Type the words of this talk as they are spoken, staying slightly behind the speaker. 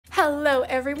Hello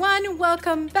everyone,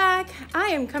 welcome back. I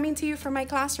am coming to you from my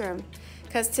classroom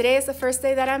because today is the first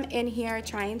day that I'm in here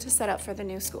trying to set up for the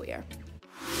new school year.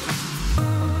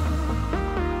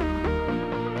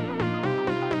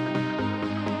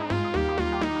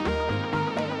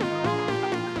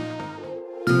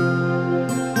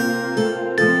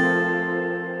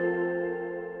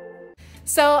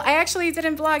 So I actually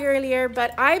didn't vlog earlier,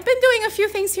 but I've been doing a few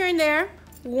things here and there.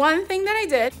 One thing that I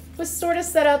did was sort of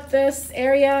set up this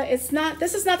area.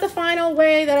 This is not the final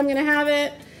way that I'm gonna have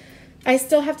it. I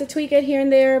still have to tweak it here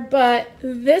and there, but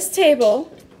this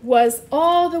table was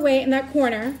all the way in that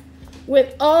corner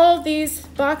with all these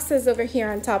boxes over here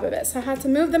on top of it. So I had to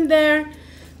move them there,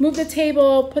 move the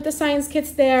table, put the science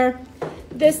kits there.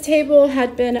 This table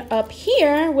had been up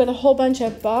here with a whole bunch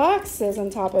of boxes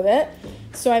on top of it.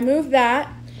 So I moved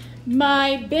that.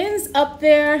 My bin's up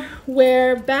there,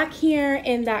 where back here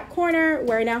in that corner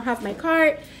where I now have my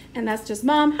cart, and that's just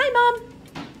Mom. Hi, Mom.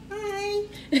 Hi.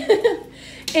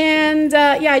 And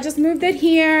yeah, I just moved it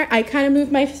here. I kind of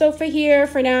moved my sofa here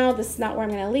for now. This is not where I'm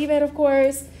going to leave it, of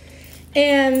course.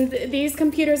 And these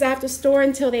computers I have to store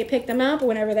until they pick them up,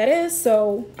 whenever that is.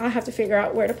 So I'll have to figure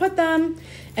out where to put them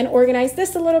and organize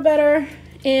this a little better.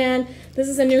 And this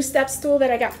is a new step stool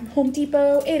that I got from Home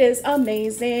Depot. It is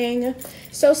amazing.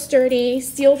 So sturdy,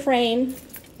 steel frame,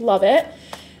 love it.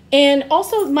 And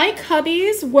also my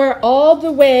cubbies were all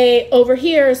the way over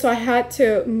here, so I had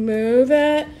to move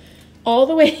it all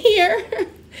the way here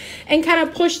and kind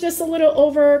of push this a little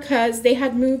over because they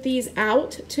had moved these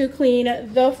out to clean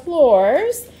the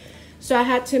floors. So I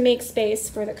had to make space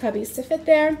for the cubbies to fit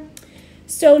there.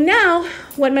 So now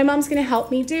what my mom's gonna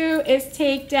help me do is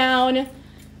take down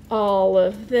all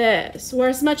of this, or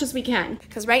as much as we can,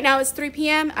 because right now it's 3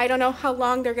 p.m. I don't know how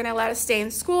long they're gonna let us stay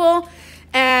in school.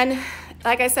 And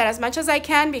like I said, as much as I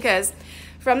can, because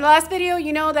from the last video,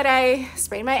 you know that I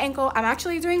sprained my ankle. I'm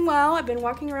actually doing well. I've been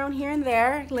walking around here and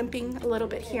there, limping a little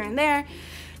bit here and there,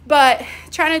 but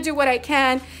trying to do what I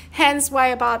can, hence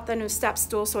why I bought the new step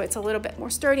stool, so it's a little bit more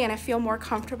sturdy and I feel more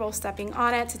comfortable stepping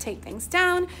on it to take things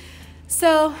down.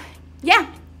 So yeah,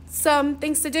 some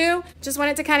things to do. Just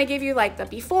wanted to kind of give you like the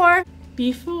before,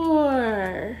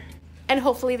 and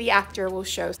hopefully the after will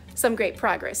show some great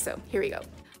progress. So here we go.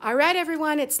 All right,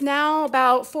 everyone, it's now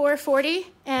about 4:40,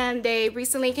 and they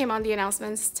recently came on the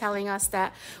announcements telling us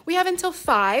that we have until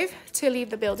 5 to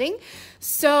leave the building.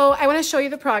 So I want to show you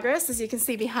the progress. As you can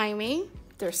see behind me,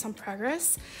 there's some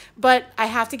progress, but I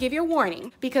have to give you a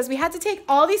warning because we had to take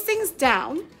all these things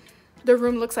down. The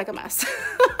room looks like a mess.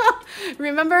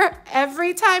 Remember,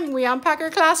 every time we unpack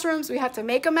our classrooms, we have to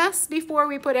make a mess before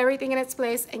we put everything in its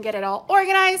place and get it all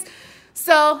organized.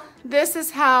 So this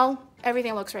is how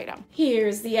everything looks right now.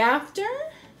 Here's the after.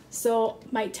 So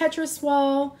my Tetris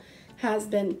wall has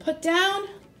been put down,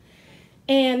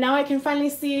 and now I can finally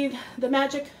see the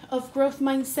magic of growth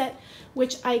mindset,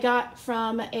 which I got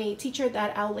from a teacher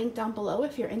that I'll link down below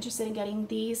if you're interested in getting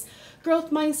these growth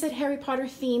mindset Harry Potter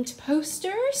themed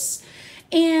posters.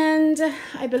 And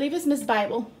I believe it's Miss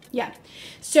Bible. Yeah.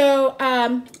 So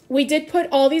we did put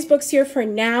all these books here for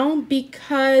now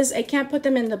because I can't put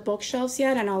them in the bookshelves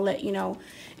yet, and I'll let you know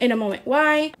in a moment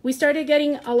why. We started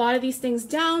getting a lot of these things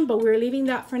down, but we're leaving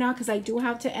that for now because I do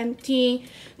have to empty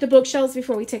the bookshelves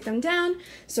before we take them down.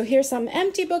 So here's some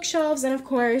empty bookshelves, and of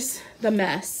course the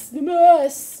mess,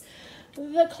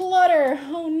 the clutter.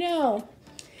 Oh no.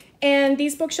 And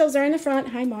these bookshelves are in the front.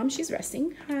 Hi, Mom, she's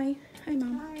resting. Hi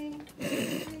Mom. Hi.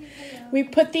 We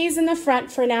put these in the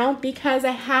front for now because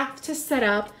I have to set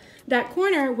up that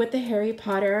corner with the Harry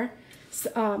Potter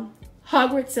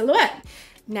Hogwarts silhouette.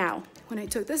 Now, when I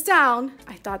took this down,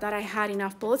 I thought that I had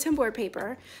enough bulletin board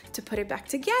paper to put it back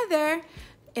together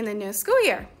in the new school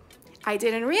year. I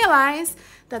didn't realize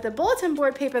that the bulletin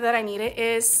board paper that I needed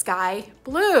is sky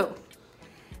blue,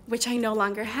 which I no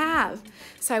longer have.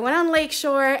 So I went on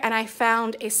Lakeshore and I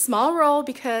found a small roll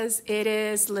because it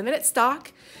is limited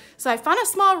stock. So I found a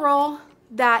small roll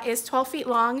that is 12 feet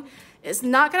long. It's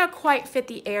not gonna quite fit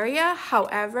the area,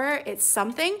 however, it's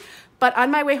something. But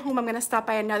on my way home, I'm gonna stop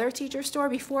by another teacher store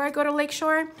before I go to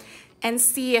Lakeshore and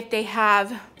see if they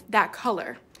have that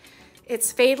color.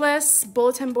 It's fadeless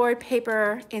bulletin board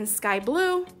paper in sky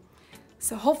blue.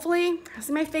 So hopefully,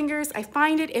 crossing my fingers, I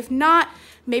find it. If not,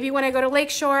 maybe when I go to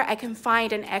Lakeshore, I can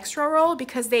find an extra roll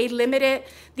because they limited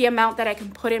the amount that I can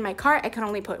put in my cart. I can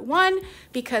only put one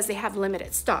because they have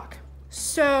limited stock.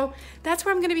 So that's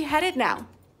where I'm gonna be headed now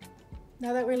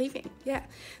that we're leaving, yeah,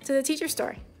 to the teacher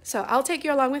store. So I'll take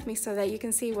you along with me so that you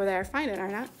can see whether I find it or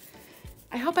not.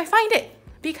 I hope I find it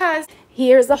because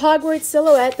here's the Hogwarts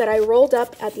silhouette that I rolled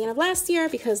up at the end of last year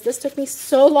because this took me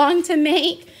so long to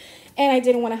make. and I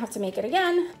didn't want to have to make it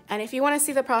again. And if you want to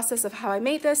see the process of how I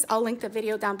made this, I'll link the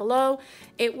video down below.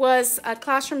 It was a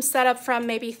classroom setup from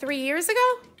maybe 3 years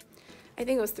ago. I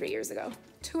think it was 3 years ago,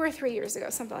 2 or 3 years ago,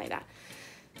 something like that.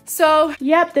 So,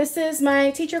 yep, this is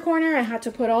my teacher corner. I had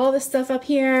to put all this stuff up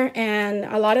here, and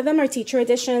a lot of them are teacher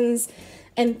editions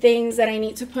and things that I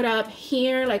need to put up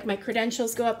here, like my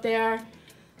credentials go up there.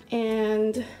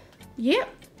 And yeah,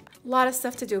 a lot of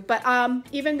stuff to do. But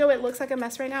even though it looks like a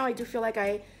mess right now, I do feel like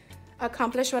I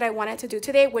accomplished what I wanted to do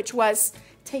today, which was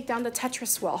take down the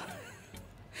Tetris wall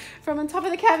from on top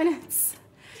of the cabinets.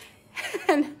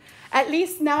 And at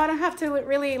least now I don't have to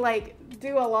really like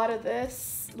do a lot of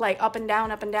this, like up and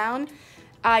down, up and down.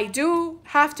 I do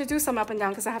have to do some up and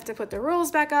down because I have to put the rules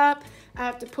back up. I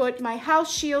have to put my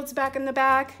house shields back in the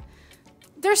back.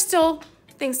 There's still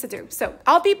things to do. So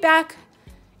I'll be back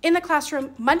in the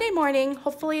classroom Monday morning,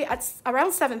 hopefully at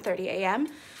around 7:30 a.m.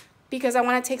 because I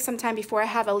want to take some time before I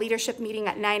have a leadership meeting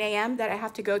at 9 a.m. that I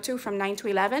have to go to from 9 to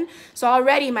 11. So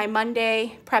already my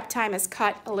Monday prep time is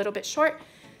cut a little bit short.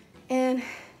 And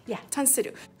yeah, tons to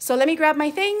do. So let me grab my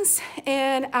things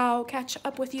and I'll catch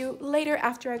up with you later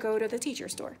after I go to the teacher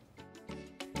store.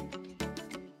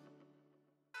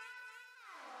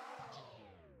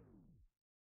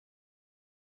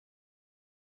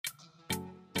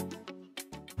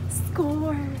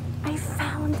 Score! I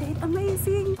found it.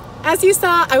 Amazing. As you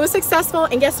saw, I was successful,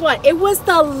 and guess what? It was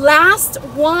the last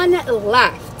one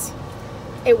left.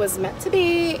 It was meant to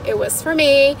be. It was for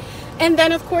me. And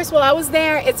then, of course, while I was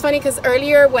there, it's funny because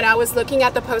earlier when I was looking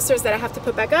at the posters that I have to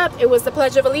put back up, it was the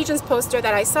Pledge of Allegiance poster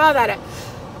that I saw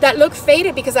that looked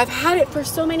faded because I've had it for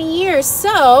so many years.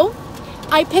 So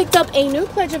I picked up a new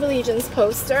Pledge of Allegiance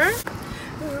poster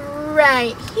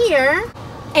right here.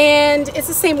 And it's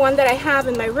the same one that I have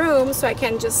in my room, so I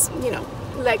can just, you know,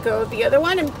 let go of the other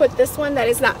one and put this one that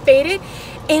is not faded.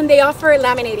 And they offer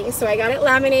laminating, so I got it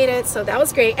laminated, so that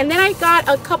was great. And then I got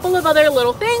a couple of other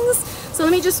little things, so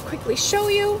let me just quickly show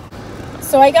you.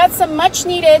 So I got some much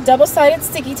needed double-sided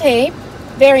sticky tape,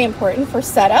 very important for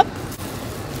setup.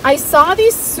 I saw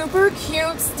these super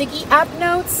cute sticky app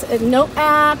notes, a note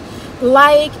app,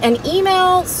 like an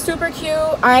email, super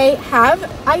cute. I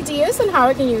have ideas on how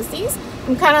I can use these.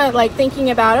 I'm kind of like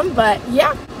thinking about them, but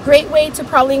yeah, great way to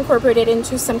probably incorporate it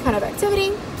into some kind of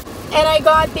activity. And I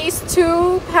got these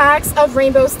 2 packs of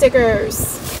rainbow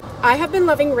stickers. I have been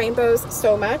loving rainbows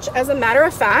so much. As a matter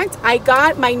of fact, I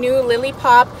got my new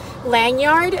Lillipop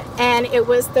lanyard, and it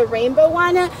was the rainbow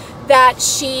one that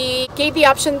she gave the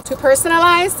option to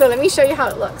personalize. So let me show you how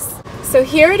it looks. So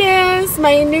here it is,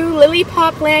 my new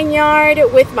Lillipop lanyard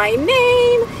with my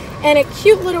name and a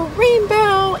cute little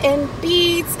rainbow and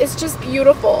beads. It's just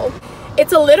beautiful.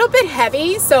 It's a little bit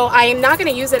heavy, so I am not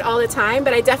going to use it all the time,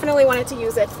 but I definitely wanted to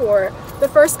use it for the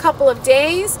first couple of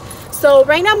days. So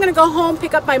right now I'm going to go home,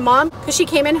 pick up my mom because she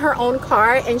came in her own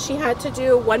car and she had to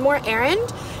do one more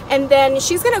errand, and then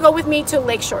she's going to go with me to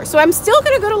Lakeshore. So I'm still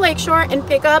going to go to Lakeshore and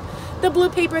pick up the blue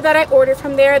paper that I ordered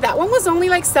from there. That one was only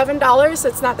like $7, so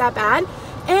it's not that bad.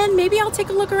 And maybe I'll take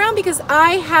a look around because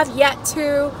I have yet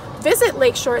to visit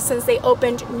Lakeshore since they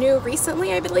opened new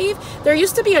recently, I believe. There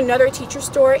used to be another teacher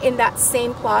store in that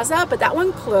same plaza, but that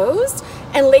one closed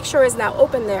and Lakeshore is now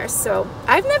open there. So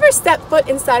I've never stepped foot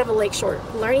inside of a Lakeshore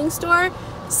learning store.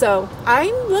 So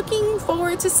I'm looking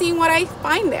forward to seeing what I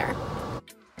find there.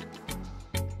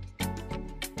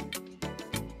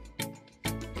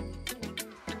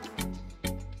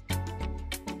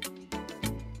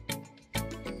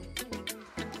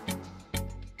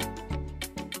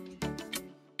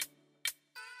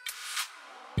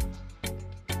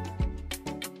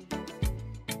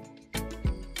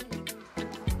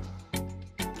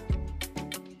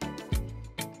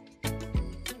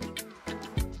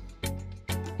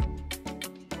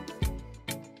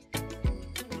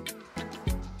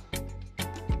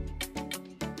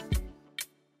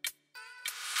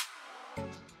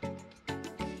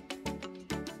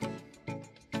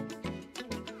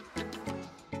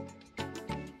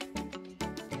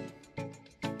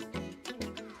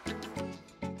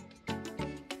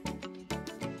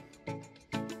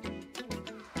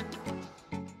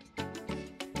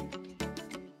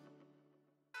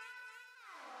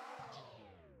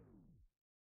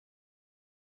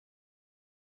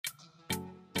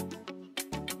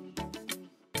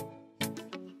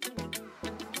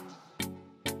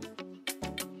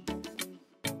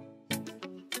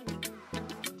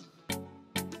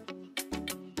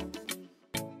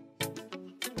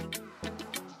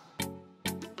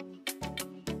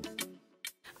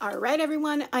 All right,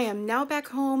 everyone, I am now back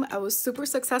home. I was super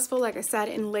successful, like I said,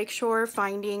 in Lakeshore,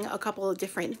 finding a couple of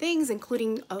different things,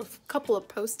 including a couple of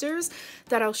posters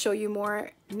that I'll show you more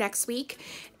next week,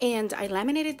 and I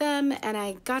laminated them, and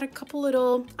I got a couple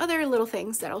other little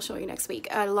things that I'll show you next week,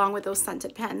 along with those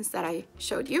scented pens that I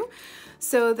showed you.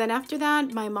 So then after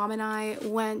that, my mom and I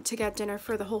went to get dinner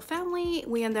for the whole family.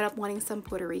 We ended up wanting some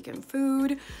Puerto Rican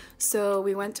food, so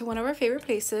we went to one of our favorite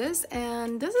places,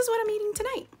 and this is what I'm eating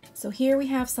tonight. So here we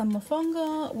have some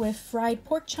mofongo with fried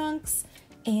pork chunks,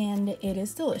 and it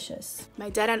is delicious.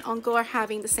 My dad and uncle are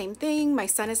having the same thing. My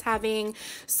son is having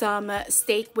some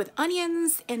steak with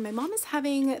onions, and my mom is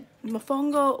having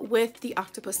mofongo with the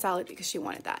octopus salad because she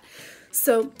wanted that.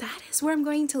 So that is where I'm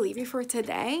going to leave you for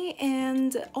today.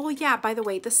 And oh yeah, by the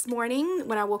way, this morning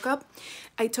when I woke up,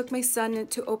 I took my son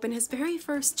to open his very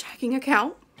first checking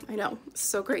account. I know, it's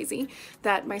so crazy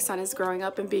that my son is growing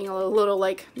up and being a little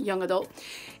like young adult.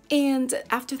 And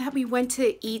after that, we went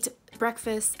to eat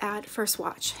breakfast at First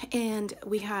Watch, and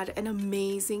we had an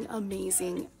amazing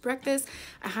breakfast.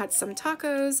 I had some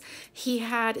tacos. He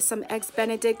had some eggs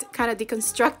Benedict, kind of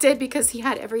deconstructed because he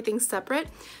had everything separate,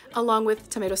 along with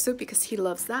tomato soup because he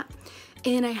loves that.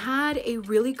 And I had a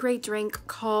really great drink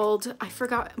called, I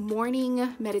forgot,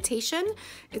 Morning Meditation.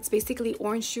 It's basically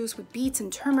orange juice with beets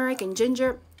and turmeric and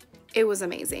ginger. It was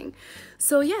amazing.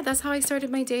 So yeah, that's how I started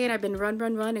my day, and I've been run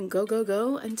and go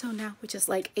until now, which is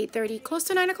like 8:30, close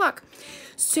to 9 o'clock.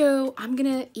 So I'm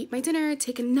gonna eat my dinner,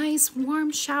 take a nice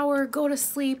warm shower, go to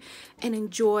sleep, and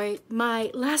enjoy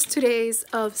my last 2 days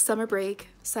of summer break,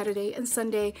 Saturday and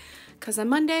Sunday, because on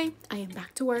Monday I am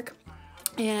back to work.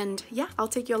 And yeah, I'll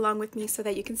take you along with me so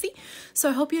that you can see. So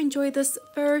I hope you enjoyed this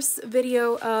first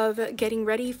video of getting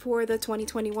ready for the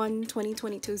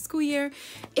 2021-2022 school year.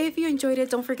 If you enjoyed it,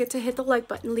 don't forget to hit the like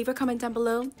button, leave a comment down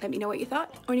below, let me know what you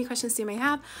thought or any questions you may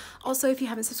have. Also, if you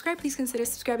haven't subscribed, please consider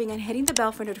subscribing and hitting the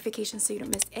bell for notifications so you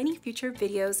don't miss any future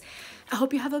videos. I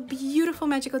hope you have a beautiful,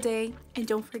 magical day, and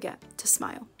don't forget to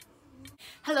smile.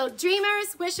 Hello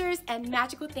dreamers, wishers, and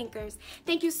magical thinkers.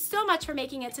 Thank you so much for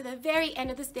making it to the very end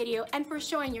of this video and for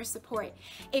showing your support.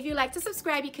 If you'd like to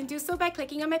subscribe, you can do so by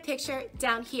clicking on my picture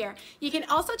down here. You can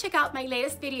also check out my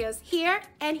latest videos here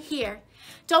and here.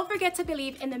 Don't forget to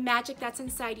believe in the magic that's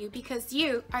inside you, because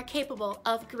you are capable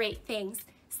of great things.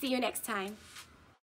 See you next time.